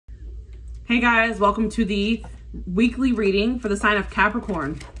Hey guys, welcome to the weekly reading for the sign of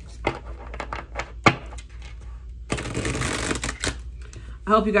Capricorn. I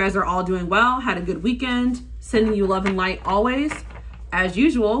hope you guys are all doing well, had a good weekend, sending you love and light always. As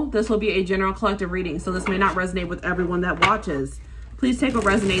usual, this will be a general collective reading, so this may not resonate with everyone that watches. Please take what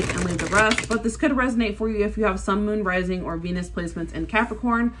resonates and leave the rest, but this could resonate for you if you have Sun, Moon, Rising, or Venus placements in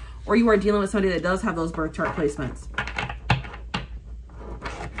Capricorn, or you are dealing with somebody that does have those birth chart placements.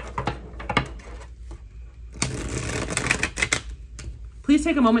 Please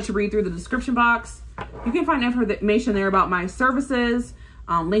take a moment to read through the description box. You can find information there about my services,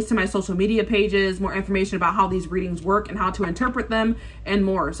 links to my social media pages, more information about how these readings work and how to interpret them, and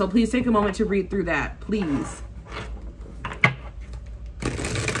more. So please take a moment to read through that, please.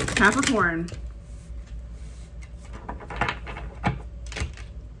 Capricorn.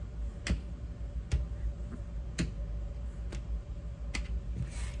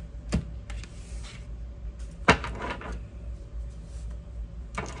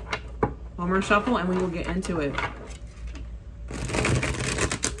 One more shuffle and we will get into it.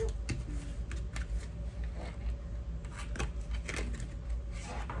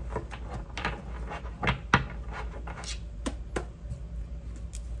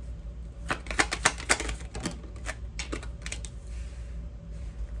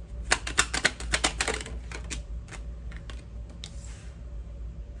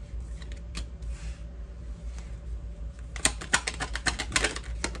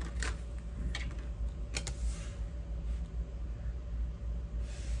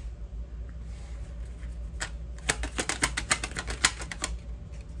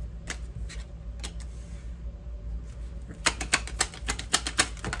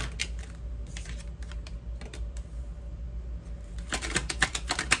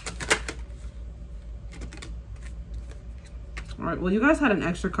 All right, well, you guys had an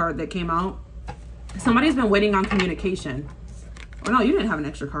extra card that came out. Somebody's been waiting on communication. Oh, no, you didn't have an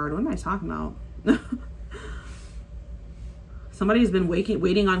extra card. What am I talking about? Somebody's been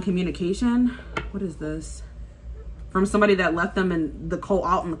waiting on communication. What is this? From somebody that left them in the cold,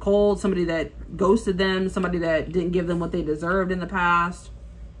 out in the cold, somebody that ghosted them, somebody that didn't give them what they deserved in the past,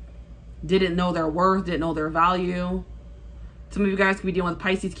 didn't know their worth, didn't know their value. Some of you guys could be dealing with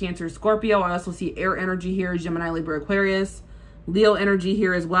Pisces, Cancer, Scorpio. I also see air energy here, Gemini, Libra, Aquarius. Leo energy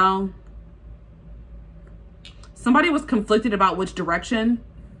here as well. Somebody was conflicted about which direction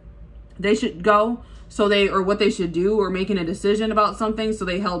they should go, or what they should do, or making a decision about something, so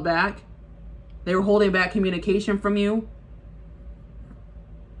they held back. They were holding back communication from you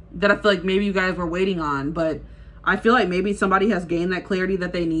that I feel like maybe you guys were waiting on, but I feel like maybe somebody has gained that clarity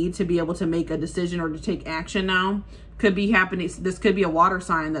that they need to be able to make a decision or to take action now. Could be happening. This could be a water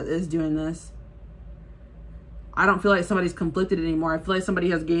sign that is doing this. I don't feel like somebody's conflicted anymore. I feel like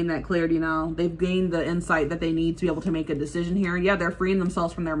somebody has gained that clarity now. They've gained the insight that they need to be able to make a decision here. Yeah, they're freeing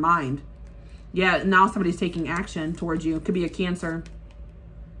themselves from their mind. Yeah, now somebody's taking action towards you. It could be a Cancer.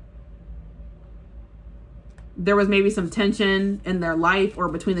 There was maybe some tension in their life or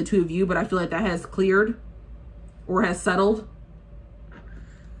between the two of you, but I feel like that has cleared or has settled.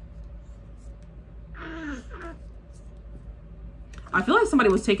 I feel like somebody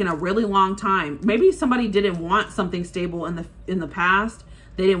was taking a really long time. Maybe somebody didn't want something stable in the past.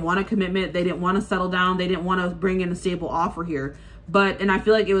 They didn't want a commitment. They didn't want to settle down. They didn't want to bring in a stable offer here. And I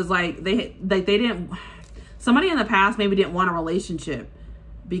feel like it was like somebody in the past maybe didn't want a relationship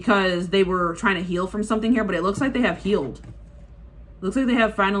because they were trying to heal from something here, but it looks like they have healed. Looks like they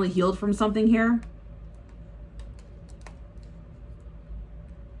have finally healed from something here.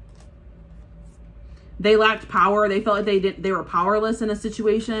 They lacked power. They felt like they were powerless in a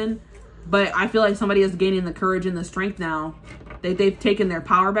situation. But I feel like somebody is gaining the courage and the strength now. They've taken their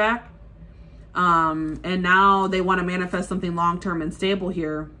power back. And now they want to manifest something long-term and stable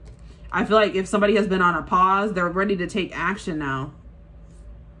here. I feel like if somebody has been on a pause, they're ready to take action now.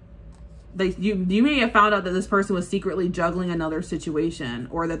 You may have found out that this person was secretly juggling another situation,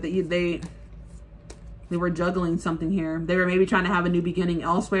 or that they were juggling something here. They were maybe trying to have a new beginning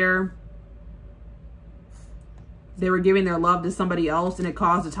elsewhere. They were giving their love to somebody else, and it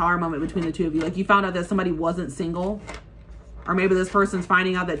caused a tower moment between the two of you. Like you found out that somebody wasn't single, or maybe this person's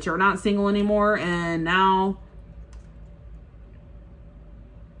finding out that you're not single anymore, and now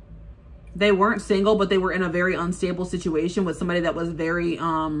they weren't single, but they were in a very unstable situation with somebody that was very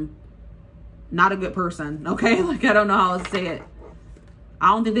not a good person. Okay, like I don't know how to say it. I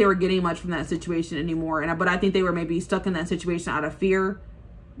don't think they were getting much from that situation anymore, but I think they were maybe stuck in that situation out of fear.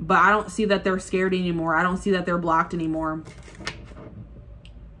 But I don't see that they're scared anymore. I don't see that they're blocked anymore.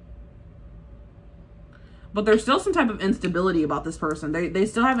 But there's still some type of instability about this person. They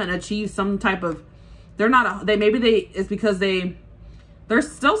still haven't achieved some type of, it's because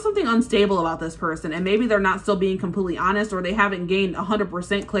there's still something unstable about this person, and maybe they're not still being completely honest, or they haven't gained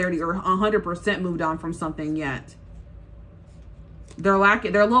 100% clarity or 100% moved on from something yet. They're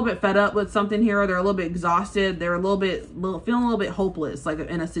a little bit fed up with something here. They're a little bit exhausted. They're feeling a little bit hopeless, like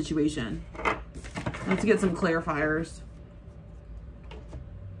in a situation. Let's get some clarifiers.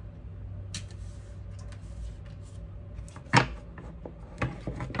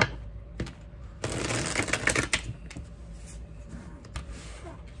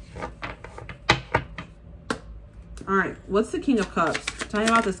 All right, what's the King of Cups? Tell me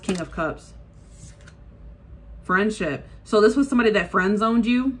about this King of Cups. Friendship. So this was somebody that friend zoned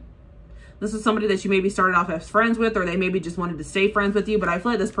you. This is somebody that you maybe started off as friends with, or they maybe just wanted to stay friends with you. But I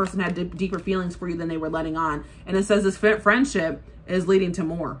feel like this person had deeper feelings for you than they were letting on. And it says this friendship is leading to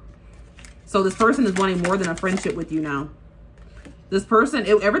more. So this person is wanting more than a friendship with you now. This person,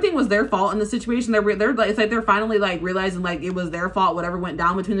 everything was their fault in the situation. It's like they're finally like realizing like it was their fault, whatever went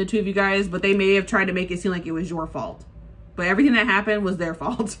down between the two of you guys. But they may have tried to make it seem like it was your fault. But everything that happened was their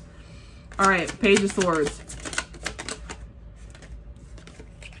fault. All right, Page of Swords.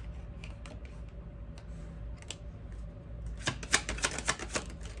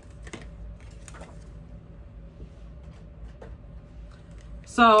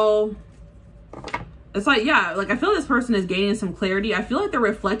 So it's like, yeah, like I feel this person is gaining some clarity. I feel like they're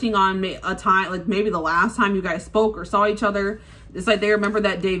reflecting on a time, like maybe the last time you guys spoke or saw each other. It's like they remember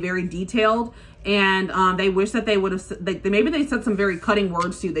that day very detailed, and they wish that they would have, maybe they said some very cutting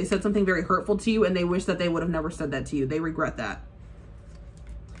words to you. They said something very hurtful to you, and they wish that they would have never said that to you. They regret that.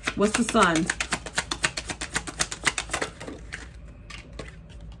 What's the Sun?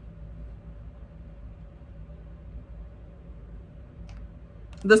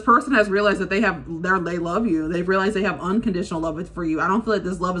 This person has realized that they love you. They've realized they have unconditional love for you. I don't feel like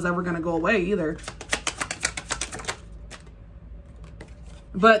this love is ever going to go away either.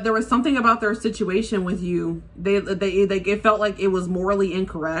 But there was something about their situation with you. It felt like it was morally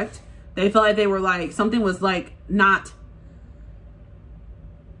incorrect. They felt like they were like, something was like not,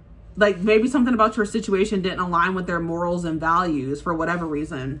 like maybe something about your situation didn't align with their morals and values for whatever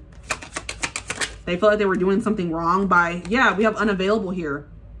reason. They felt like they were doing something wrong by, yeah, we have unavailable here.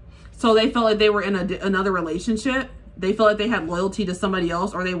 So they felt like they were in another relationship. They felt like they had loyalty to somebody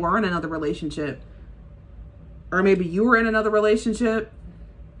else, or they were in another relationship. Or maybe you were in another relationship.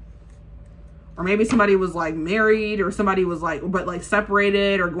 Or maybe somebody was like married, or somebody was like, but like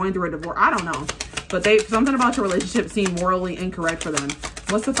separated or going through a divorce. I don't know. But something about your relationship seemed morally incorrect for them.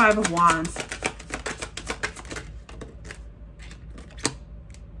 What's the Five of Wands?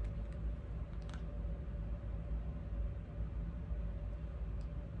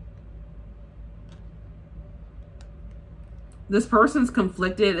 This person's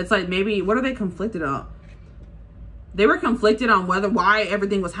conflicted. It's like maybe, what are they conflicted on? They were conflicted on why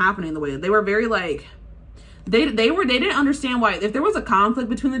everything was happening the way they were. Very like, they didn't understand why. If there was a conflict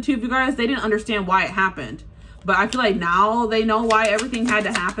between the two of you guys, they didn't understand why it happened. But I feel like now they know why everything had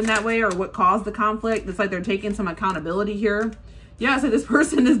to happen that way, or what caused the conflict. It's like they're taking some accountability here. Yeah, so this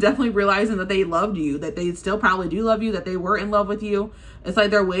person is definitely realizing that they loved you, that they still probably do love you, that they were in love with you. It's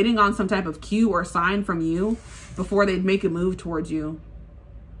like they're waiting on some type of cue or sign from you before they'd make a move towards you.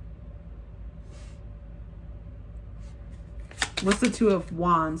 What's the Two of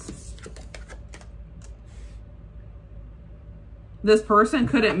Wands? This person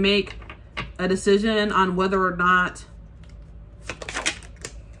couldn't make a decision on whether or not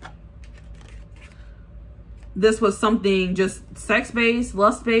this was something just sex-based,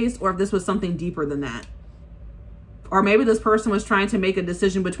 lust-based, or if this was something deeper than that. Or maybe this person was trying to make a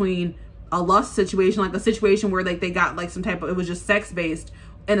decision between a lust situation, like a situation where like they got like some type of, it was just sex-based,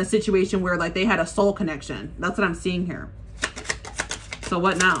 and a situation where like they had a soul connection. That's what I'm seeing here. So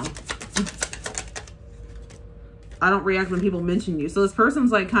what now? I don't react when people mention you. So this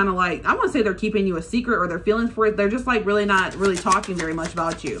person's like kind of like, I want to say they're keeping you a secret, or their feelings for it. They're just like really not really talking very much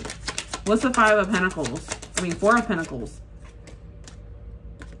about you. What's the Five of Pentacles? I mean, Four of Pentacles.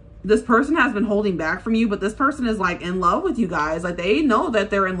 This person has been holding back from you, but this person is like in love with you guys. Like they know that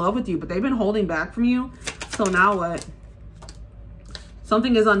they're in love with you, but they've been holding back from you. So now what?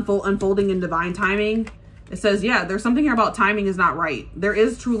 Something is unfolding in divine timing. It says, yeah, there's something here about timing is not right. There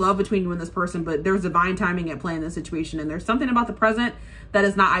is true love between you and this person, but there's divine timing at play in this situation. And there's something about the present that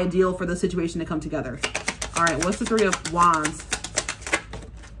is not ideal for the situation to come together. All right, what's the Three of Wands?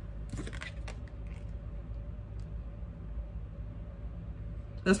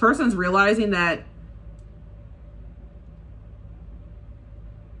 This person's realizing that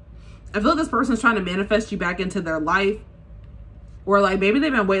I feel like this person's trying to manifest you back into their life. Or like maybe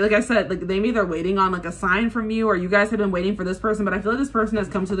they've been waiting, like I said, like maybe they're waiting on like a sign from you, or you guys have been waiting for this person. But I feel like this person has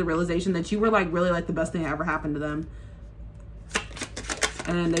come to the realization that you were like really like the best thing that ever happened to them.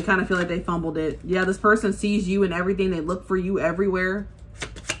 And they kind of feel like they fumbled it. Yeah, this person sees you and everything. They look for you everywhere.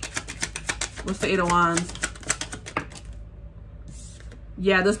 What's the 8 of Wands?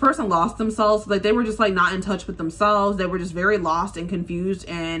 Yeah, this person lost themselves. Like they were just like not in touch with themselves. They were just very lost and confused.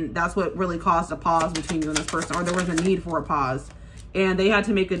 And that's what really caused a pause between you and this person. Or there was a need for a pause. And they had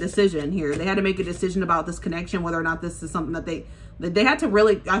to make a decision here. They had to make a decision about this connection, whether or not this is something that they had to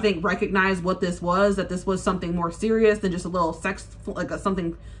really, I think, recognize what this was, that this was something more serious than just a little sex, like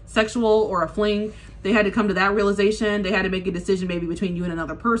something sexual or a fling. They had to come to that realization. They had to make a decision maybe between you and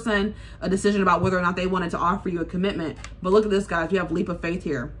another person, a decision about whether or not they wanted to offer you a commitment. But look at this, guys. You have leap of faith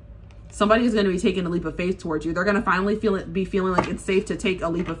here. Somebody is going to be taking a leap of faith towards you. They're going to finally be feeling like it's safe to take a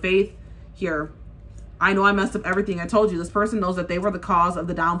leap of faith here. I know I messed up everything. I told you, this person knows that they were the cause of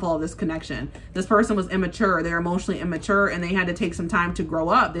the downfall of this connection. This person was immature. They're emotionally immature, and they had to take some time to grow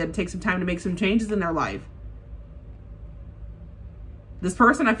up. They had to take some time to make some changes in their life. This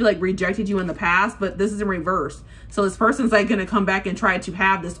person, I feel like, rejected you in the past, but this is in reverse. So this person's like going to come back and try to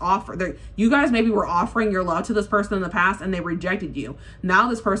have this offer. You guys maybe were offering your love to this person in the past, and they rejected you. Now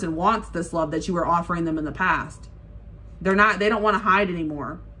this person wants this love that you were offering them in the past. They don't want to hide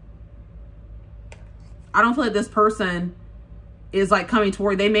anymore. I don't feel like this person is like coming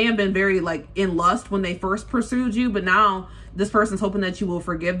toward, they may have been very like in lust when they first pursued you, but now this person's hoping that you will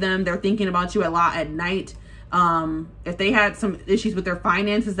forgive them. They're thinking about you a lot at night. If they had some issues with their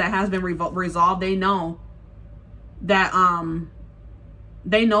finances that has been resolved, they know that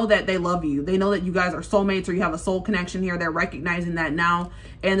they love you. They know that you guys are soulmates, or you have a soul connection here. They're recognizing that now.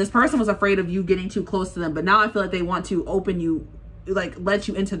 And this person was afraid of you getting too close to them, but now I feel like they want to open you, like let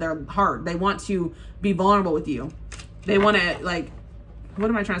you into their heart. They want to be vulnerable with you. They want to, like, what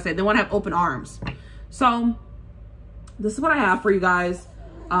am I trying to say? They want to have open arms. So this is what I have for you guys.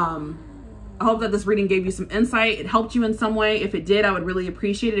 I hope that this reading gave you some insight. It helped you in some way. If it did, I would really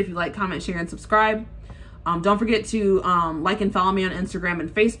appreciate it if you like, comment, share, and subscribe. Don't forget to like and follow me on Instagram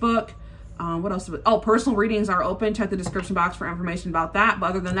and Facebook. What else? Oh, personal readings are open. Check the description box for information about that.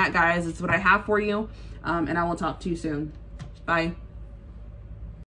 But other than that, guys, it's what I have for you. And I will talk to you soon. Bye.